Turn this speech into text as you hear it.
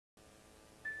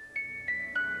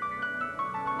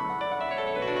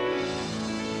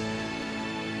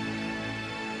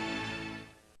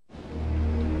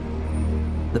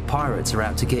The pirates are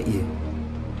out to get you.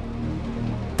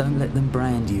 Don't let them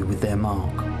brand you with their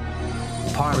mark.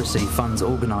 Piracy funds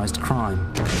organised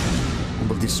crime and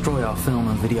will destroy our film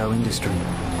and video industry.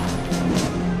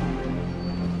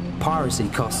 Piracy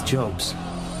costs jobs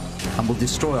and will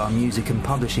destroy our music and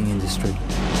publishing industry.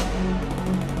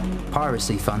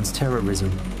 Piracy funds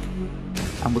terrorism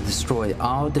and will destroy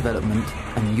our development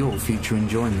and your future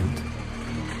enjoyment.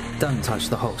 Don't touch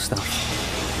the hot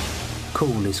stuff.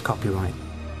 Cool is copyright.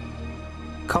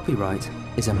 Copyright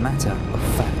is a matter of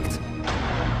fact.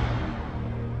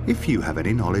 If you have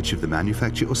any knowledge of the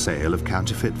manufacture or sale of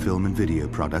counterfeit film and video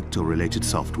product or related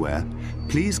software,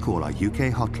 please call our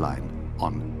UK hotline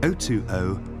on 020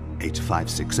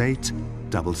 8568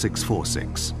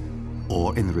 6646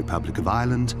 or in the Republic of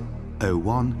Ireland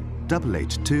 01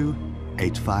 882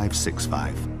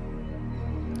 8565.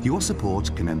 Your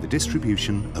support can end the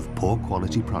distribution of poor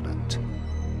quality product.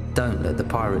 Don't let the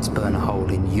pirates burn a hole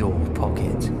in your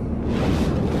pocket.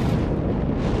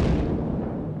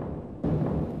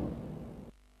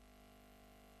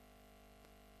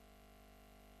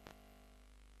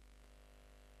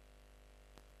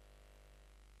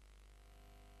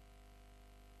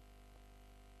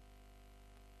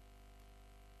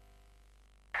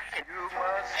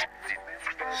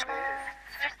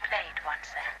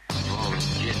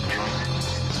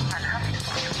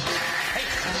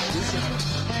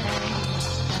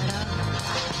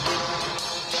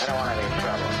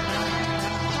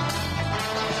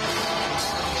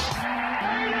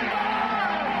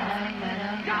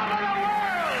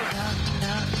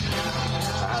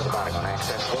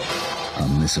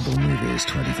 Unmissable movies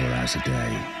 24 hours a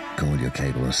day. Call your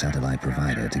cable or satellite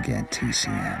provider to get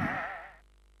TCM.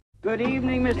 Good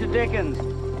evening, Mr. Dickens.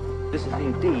 This is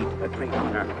indeed a great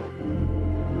honor.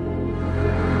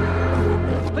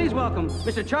 Please welcome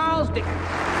Mr. Charles Dickens.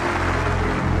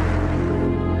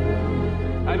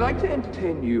 I'd like to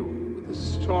entertain you with the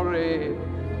story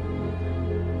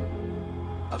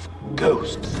of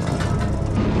ghosts.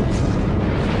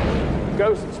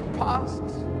 Ghosts past,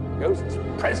 ghosts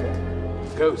present,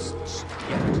 ghosts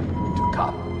yet to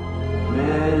come.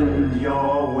 Mend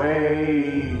your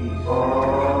ways.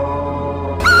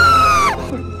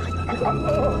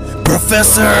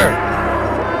 Professor!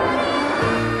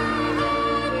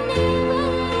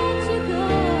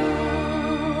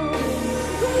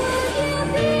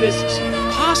 This is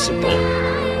impossible.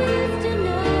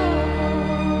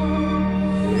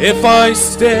 If I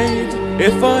stayed,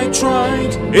 if I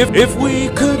tried, if we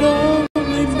could only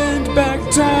mend back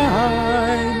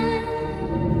time,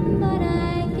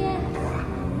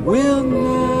 we'll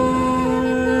never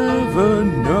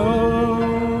know.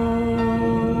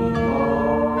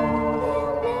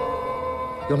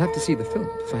 You'll have to see the film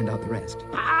to find out the rest.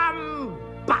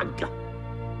 Bug.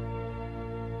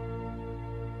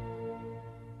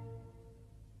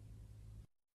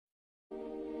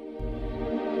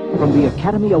 From the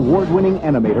Academy Award-winning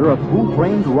animator of Who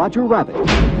Framed Roger Rabbit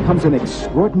comes an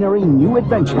extraordinary new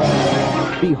adventure.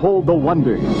 Behold the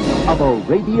wonders of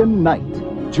Arabian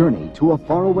Night. Journey to a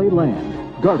faraway land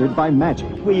guarded by magic.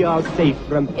 We are safe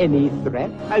from any threat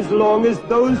as long as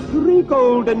those 3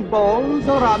 golden balls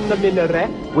are on the minaret.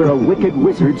 Where a wicked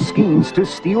wizard schemes to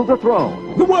steal the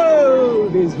throne. The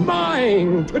world is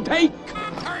mine to take.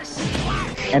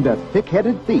 And a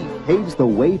thick-headed thief paves the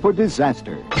way for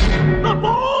disaster. The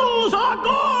balls are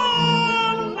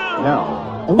gone!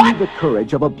 Now, only the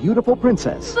courage of a beautiful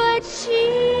princess. But she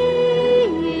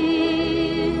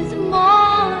is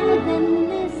more than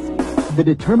this. The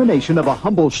determination of a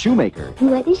humble shoemaker.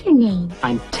 What is your name?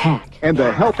 I'm Tack. And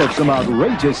the help of some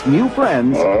outrageous new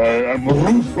friends. I am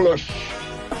Ruthless,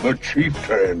 the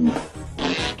chieftain.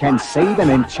 Can save an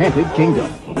enchanted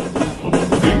kingdom.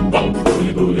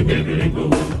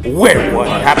 Where what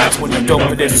happens when you don't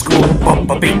finish school? Bum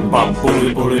ba bing bum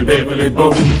boodly boodly bibbly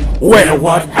boom. Where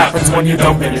what happens when you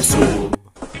don't finish school?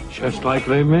 Just like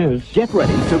Les Mis. Get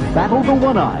ready to battle the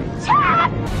One-Eyes.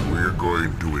 We're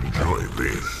going to enjoy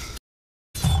this.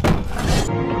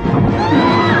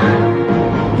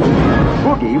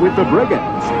 Boogie with the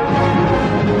Brigands.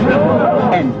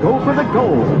 And go for the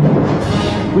gold.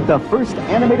 With the first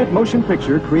animated motion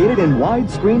picture created in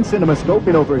widescreen cinemascope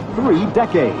in over 3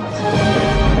 decades.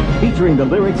 Featuring the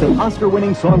lyrics of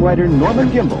Oscar-winning songwriter Norman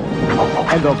Gimbel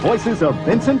and the voices of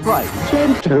Vincent Price.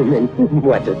 Gentlemen,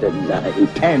 what a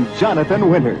delight. And Jonathan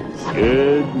Winters.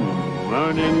 Good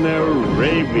morning,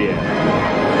 Arabia.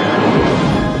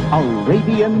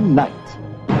 Arabian Night.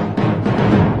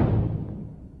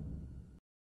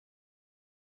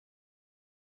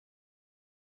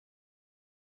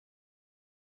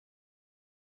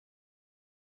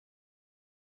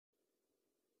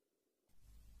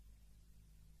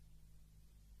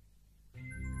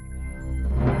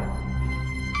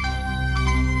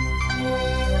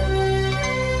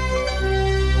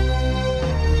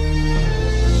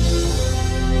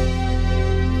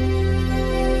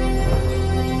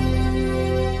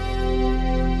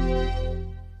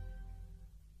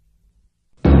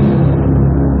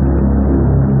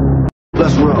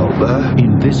 over.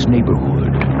 In this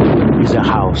neighborhood is a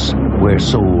house where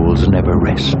souls never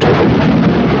rest.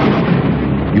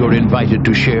 You're invited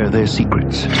to share their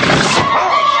secrets.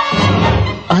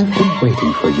 I've been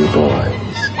waiting for you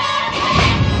boys.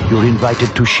 You're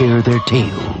invited to share their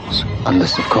tales.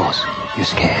 Unless, of course, you're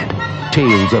scared.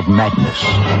 Tales of madness.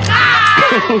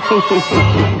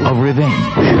 Of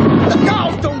revenge. The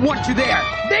Gauls don't want you there!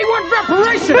 They want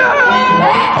reparation!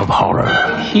 Of horror.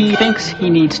 He thinks he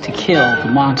needs to kill the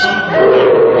monster.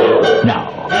 Now,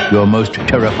 your most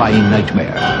terrifying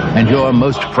nightmare and your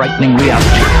most frightening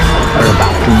reality are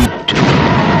about to meet.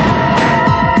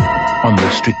 On the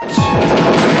streets.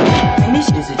 And this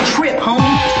is a trip, homie.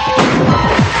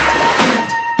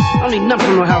 I don't need nothing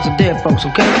from no house of dead folks,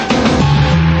 okay?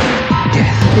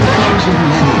 Death comes in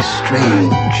many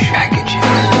strange packages.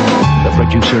 The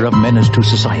producer of Menace to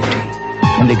Society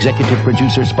and executive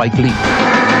producer Spike Lee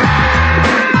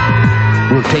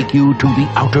will take you to the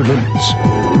outer limits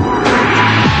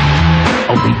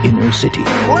of the inner city.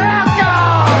 Welcome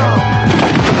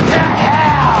to hell!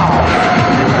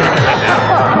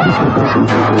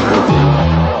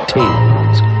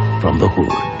 Tales from the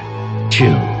Hood.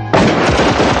 Chill.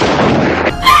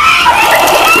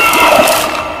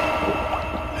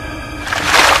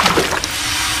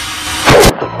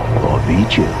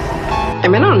 Hey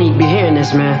man, I don't need to be hearing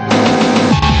this, man.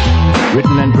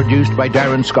 Written and produced by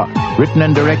Darren Scott. Written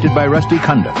and directed by Rusty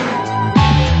Kunda.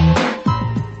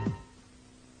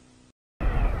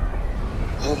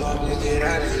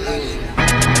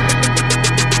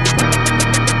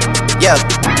 Yeah.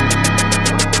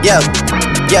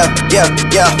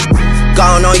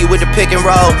 Gone on you with the pick and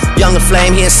roll. Younger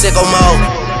Flame, he in sicko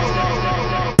mode.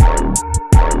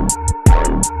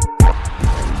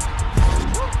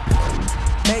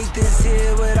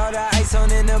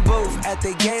 At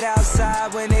the gate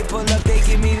outside, when they pull up, they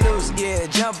give me loose. Yeah,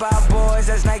 jump out, boys.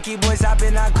 That's Nike boys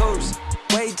hopping our coast.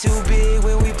 Way too big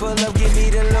when we pull up, give me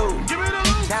the loot.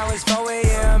 Now it's 4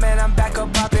 a.m. and I'm back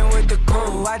up popping with the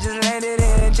crew. I just landed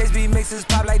in Chase B mixes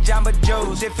pop like Jamba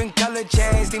Joe's. Different color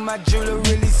chains, think my jeweler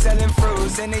really selling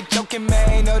fruits. And they joking,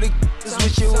 man, know the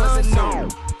wish it wasn't new.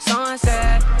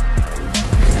 Sunset.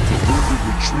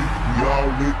 Retreat, we all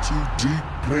in too deep.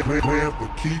 Playing for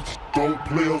keeps, don't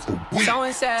play us for weak.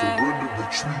 Surrender,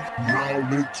 retreat, we all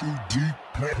in too deep.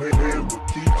 Playing for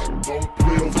keeps, don't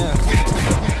play us for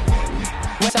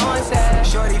weak. Sunset.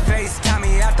 Shorty face,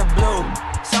 Tommy out the blue.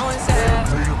 Sunset.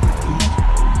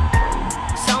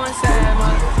 Sunset,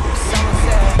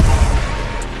 sunset.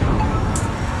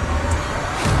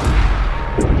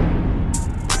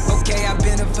 Okay, I've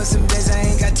been up for some days, I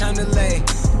ain't got time to lay.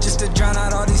 Just to drown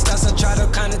out all these thoughts and try all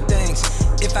kind of things.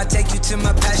 If I take you to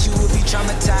my past, you will be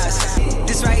traumatized.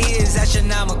 This right here is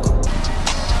astronomical.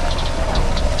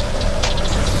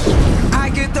 I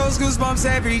get those goosebumps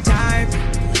every time.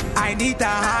 I need the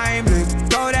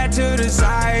Heimlich, throw that to the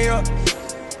side.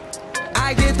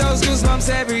 I get those goosebumps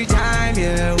every time,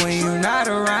 yeah. When you're not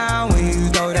around, when you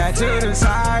throw that to the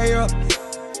side.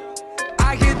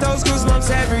 I get those goosebumps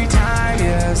every time,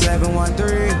 yeah.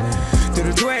 713 through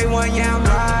the 281, yeah, I'm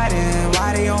riding.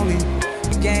 Why they on me?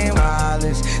 Game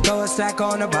wireless, throw a stack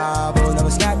on the Bible. Never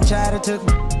Snapchat or took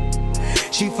me.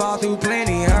 She fall through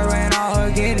plenty, her and all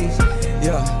her guineas.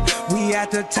 Yeah, we at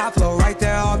the top floor, right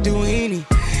there off Duini.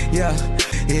 Yeah,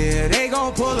 they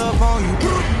gon' pull up on you.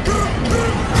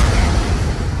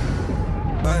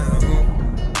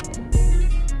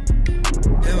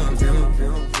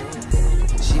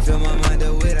 She fill my mind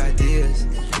up with ideas.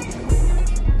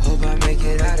 Hope I make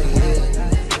it out of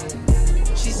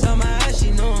here. She saw my eyes,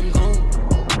 she know I'm gone.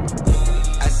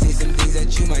 I see some things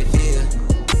that you might fear.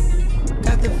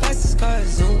 Got the fastest car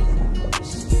Zoom.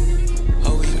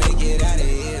 Hope we make it out of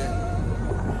here.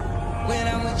 When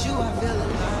I'm with you, I feel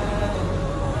alive.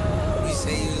 You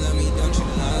say you love me, don't you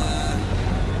lie?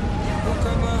 Don't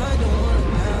cry my heart, don't wanna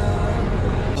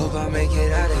die. Hope I make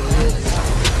it out of here.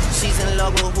 She's in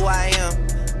love with who I am.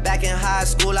 Back in high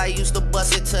school, I used to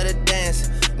bust it to the dance.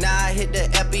 Now I hit the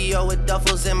FBO with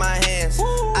duffels in my hands.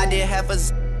 I did half a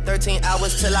 13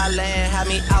 hours till I land. Had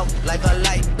me out like a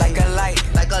light, like a light,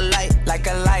 like a light, like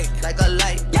a light, like a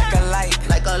light, like a light,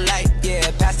 like a light.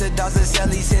 Yeah, Pastor Dawson Sell,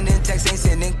 he sending texts, ain't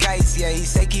sending kites. Yeah, he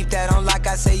say keep that on lock.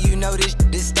 I say you know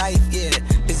this tight. Yeah,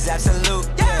 this is absolute.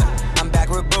 Yeah, I'm back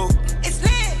with Boot. It's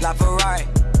lit. La Ferrari,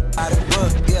 out of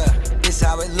book. Yeah, this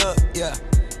how it look. Yeah,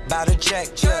 about to check.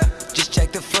 Yeah, just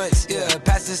check the foots. Yeah,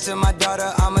 pass this to my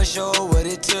daughter. I'ma show her what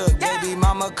it took. Baby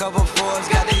mama cover fours,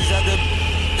 got these other.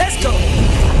 Let's go.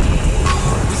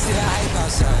 We see the hype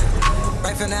outside,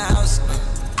 right from the house.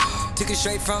 Took it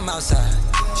straight from outside,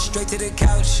 straight to the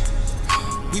couch.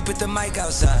 We put the mic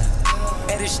outside,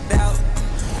 edit shit out.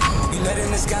 We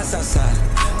letting the scouts outside.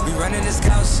 We running the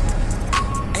scouts.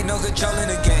 Ain't no control in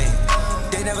the game.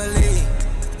 They never leave.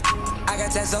 I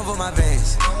got tats over my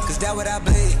veins, cause that what I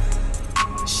bleed.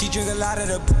 She drink a lot of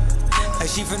the like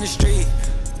she from the street.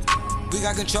 We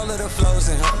got control of the flows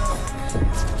in her.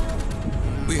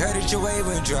 We heard that your wave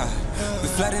went dry. We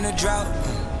flooding the drought.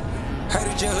 Heard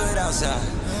that your hood outside.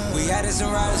 We added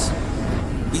some routes.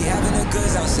 We having the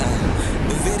goods outside.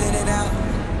 Move it in and out.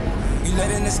 You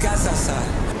letting the scouts outside.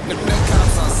 The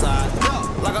cops outside.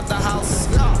 Lock up the house.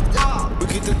 We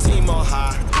keep the team on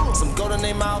high. Some gold in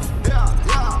their mouth.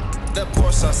 That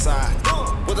Porsche outside.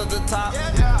 With at the top.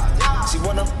 She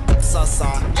wanna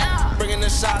outside. Bringing the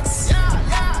shots.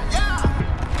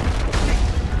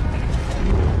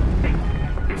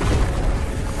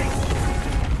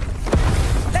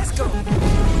 Let's go.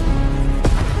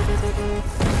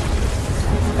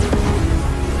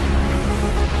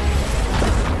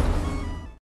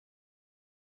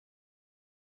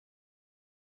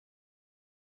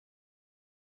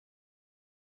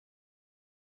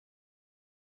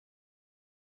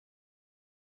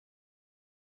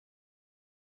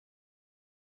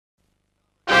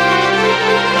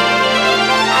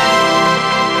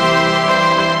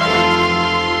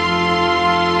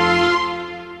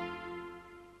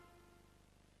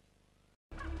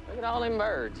 Look at all them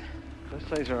birds. Those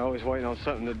things are always waiting on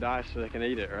something to die so they can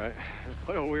eat it, right?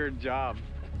 What a weird job.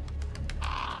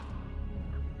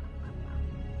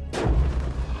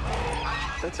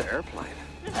 That's an airplane.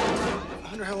 I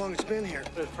wonder how long it's been here.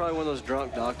 It's probably one of those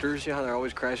drunk doctors. You know how they're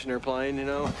always crashing their plane, you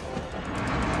know?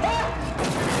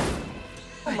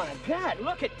 Oh my God,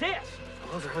 look at this.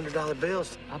 Those are $100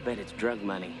 bills. I bet it's drug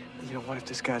money. You know, what if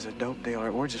this guy's a dope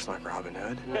dealer? We're just like Robin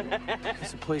Hood.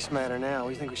 It's a police matter now. What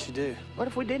do you think we should do? What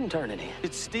if we didn't turn it in?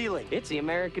 It's stealing. It's the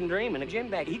American dream, and a Jim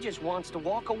bag, he just wants to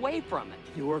walk away from it.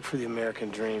 You work for the American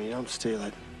dream. You don't steal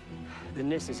it. Then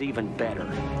this is even better.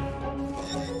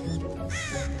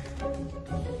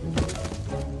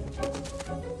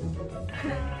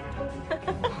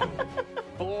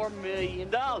 $4 million.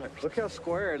 Look how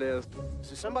square it is.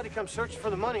 So somebody comes searching for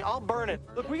the money, I'll burn it.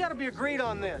 Look, we gotta be agreed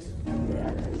on this.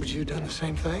 Would you have done the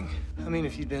same thing? I mean,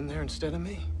 if you'd been there instead of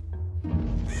me?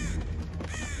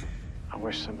 I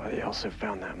wish somebody else had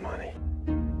found that money.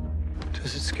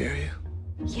 Does it scare you?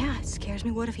 Yeah, it scares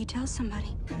me. What if he tells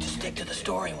somebody? Just stick to the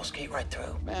story and we'll skate right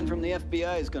through. Man from the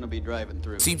FBI is gonna be driving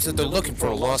through. Seems that they're looking for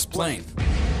a lost plane.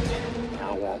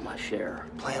 I want my share.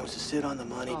 Plan was to sit on the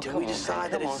money till we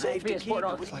decide that it's safe to keep.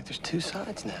 It's like there's two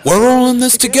sides now. We're all in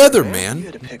this together, man. You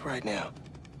had to pick right now.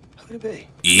 Who would it be?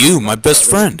 You, my best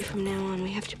friend. From now on,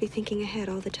 we have to be thinking ahead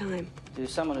all the time. To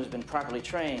someone who's been properly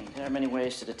trained, there are many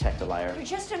ways to detect a liar. You're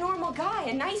just a normal guy,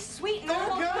 a nice, sweet,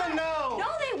 normal guy. They're gonna know. No,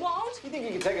 they won't. You think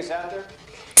you can take us out there?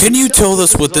 Can you tell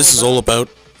us what this is all about?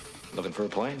 Looking for a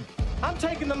plane? I'm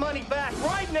taking the money back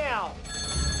right now.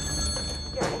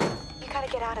 You gotta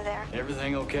get out of there.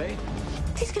 Everything okay?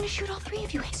 He's gonna shoot all three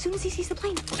of you as soon as he sees the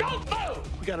plane. Don't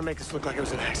move! We gotta make this look like it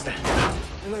was an accident.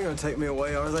 They're not gonna take me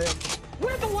away, are they?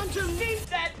 We're the ones who need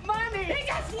that money. He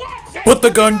just wants it. Put the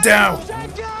gun down!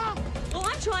 Well,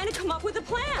 I'm trying to come up with a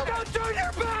plan. Don't turn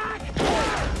your back!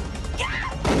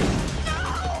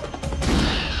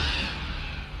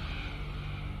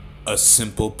 A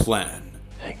simple plan.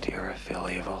 Think do you ever feel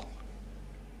evil?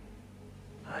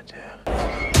 I do.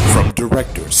 From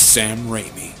director Sam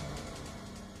Raimi.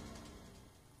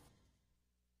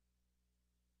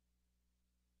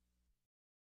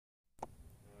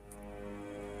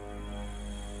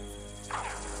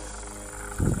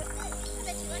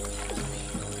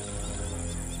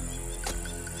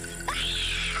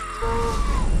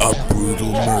 A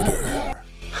brutal murder.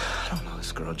 I don't know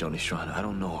this girl, Joni Schreiner. I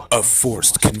don't know her. A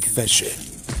forced confession.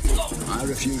 I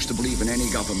refuse to believe in any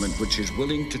government which is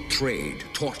willing to trade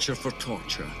torture for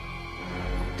torture,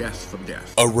 death for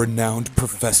death. A renowned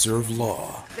professor of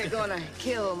law. They're gonna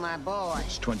kill my boy.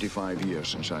 It's 25 years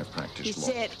since I've He practiced law.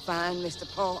 said, find Mr.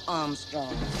 Paul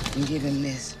Armstrong and give him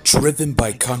this. Driven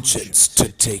by conscience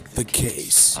to take the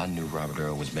case. I knew Robert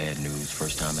Earl was bad news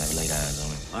first time I ever laid eyes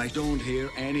on him. I don't hear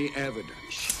any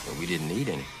evidence. But we didn't need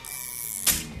any.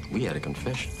 We had a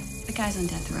confession. The guy's on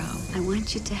death row. I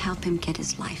want you to help him get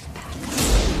his life back.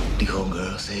 The old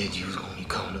girl said you was gonna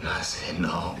come to me. I said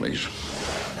no. Please.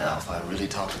 Now, if I really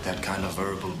talked with that kind of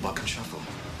verbal buck and shuffle,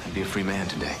 I'd be a free man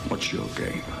today. What's your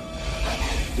game?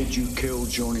 Did you kill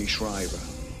Joni Shriver?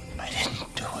 I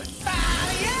didn't do it.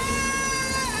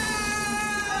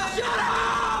 Shut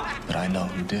up! But I know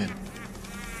who did.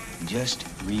 Just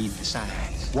read the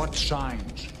signs. What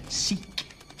signs? Seek.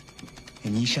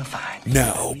 and ye shall find.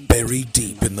 Now, buried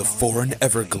deep in the foreign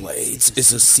Everglades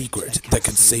is a secret that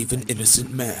can save an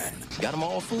innocent man. Got them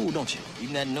all fooled, don't you?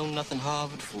 Even that know-nothing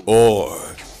Harvard fool.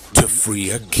 Or to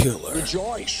free a killer.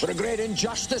 Rejoice, for a great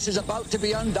injustice is about to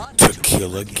be undone. To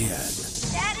kill again.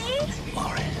 Daddy?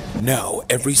 Laurie. Now,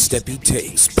 every step he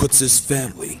takes puts his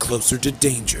family closer to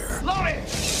danger. Laurie!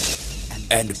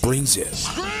 And brings him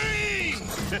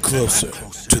closer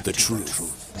to the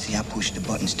truth. See, I pushed the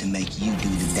buttons to make you do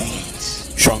the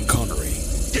dance. Sean Connery.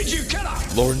 Did you kill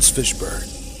her? Lawrence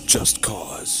Fishburne. Just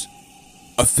Cause.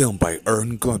 A film by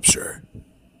Ern Glubscher.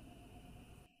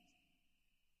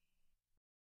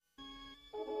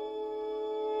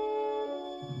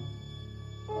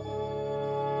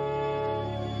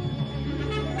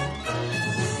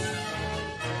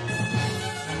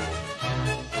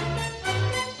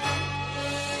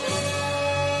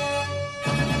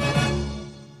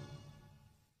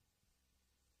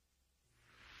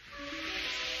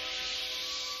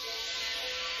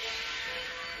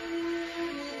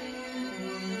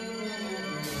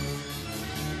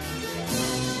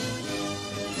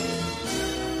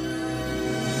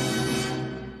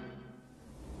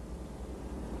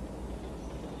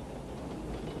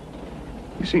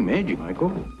 You seem edgy, Michael.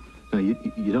 No,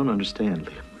 you don't understand,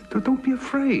 Liam. Don't be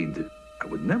afraid. I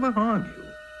would never harm you.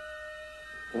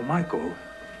 Oh, Michael,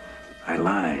 I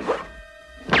lied.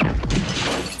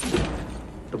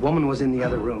 The woman was in the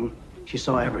other room. She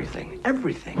saw everything.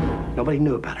 Everything. Nobody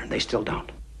knew about her, and they still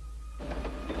don't.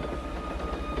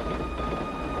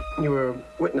 You were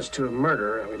witness to a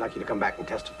murder. We'd like you to come back and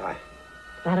testify.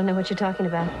 I don't know what you're talking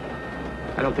about.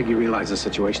 I don't think you realize the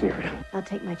situation you're in. I'll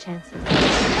take my chances.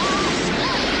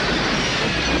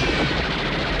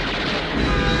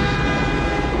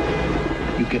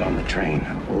 You get on the train,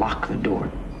 lock the door.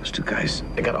 Those two guys,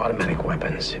 they got automatic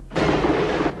weapons.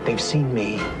 They've seen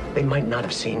me. They might not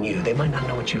have seen you. They might not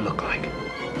know what you look like.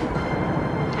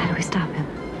 How do we stop him?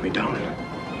 We don't.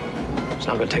 It's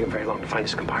not going to take them very long to find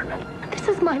this compartment. This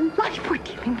is my life we're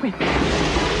dealing with.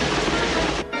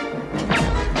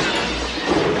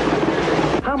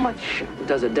 How much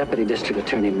does a deputy district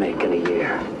attorney make in a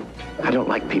year? I don't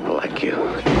like people like you.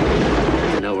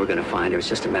 I know we're going to find her. It's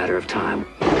just a matter of time.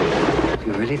 Do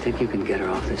you really think you can get her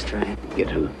off this train? Get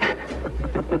who?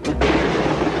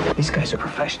 These guys are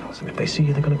professionals, and if they see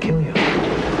you, they're going to kill you.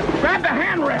 Grab the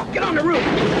handrail! Get on the roof!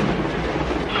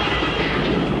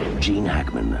 Gene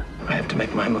Hackman. I have to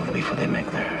make my move before they make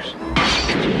theirs.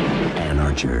 Ann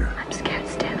Archer. I'm scared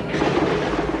standing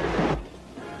here.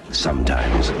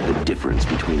 Sometimes the difference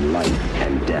between life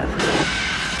and death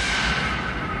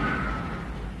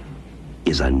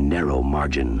is a narrow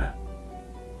margin.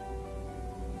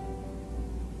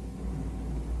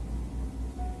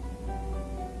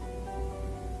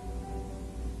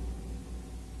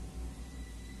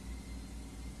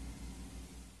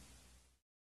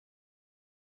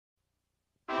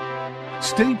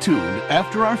 Stay tuned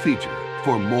after our feature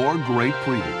for more great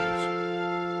previews.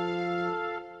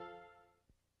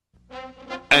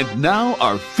 And now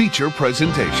our feature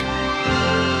presentation.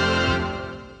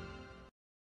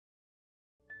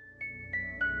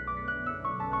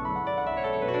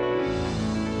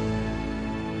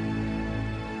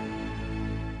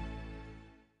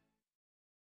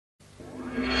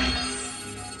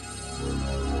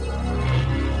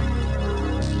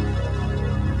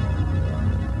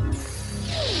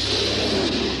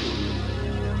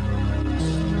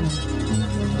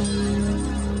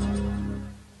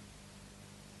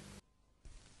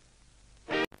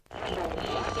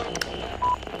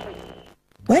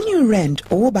 When you rent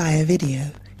or buy a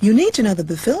video, you need to know that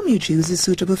the film you choose is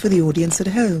suitable for the audience at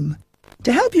home.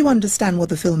 To help you understand what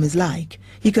the film is like,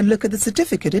 you can look at the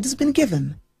certificate it has been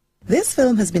given. This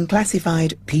film has been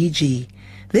classified PG.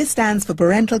 This stands for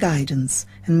parental guidance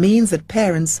and means that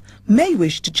parents may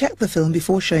wish to check the film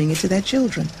before showing it to their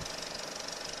children.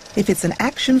 If it's an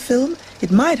action film, it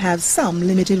might have some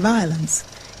limited violence.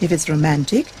 If it's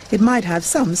romantic, it might have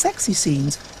some sexy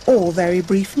scenes or very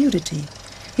brief nudity.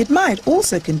 It might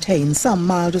also contain some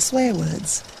milder swear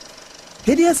words.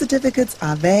 Video certificates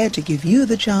are there to give you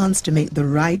the chance to make the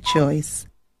right choice.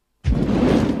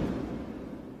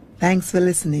 Thanks for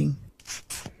listening.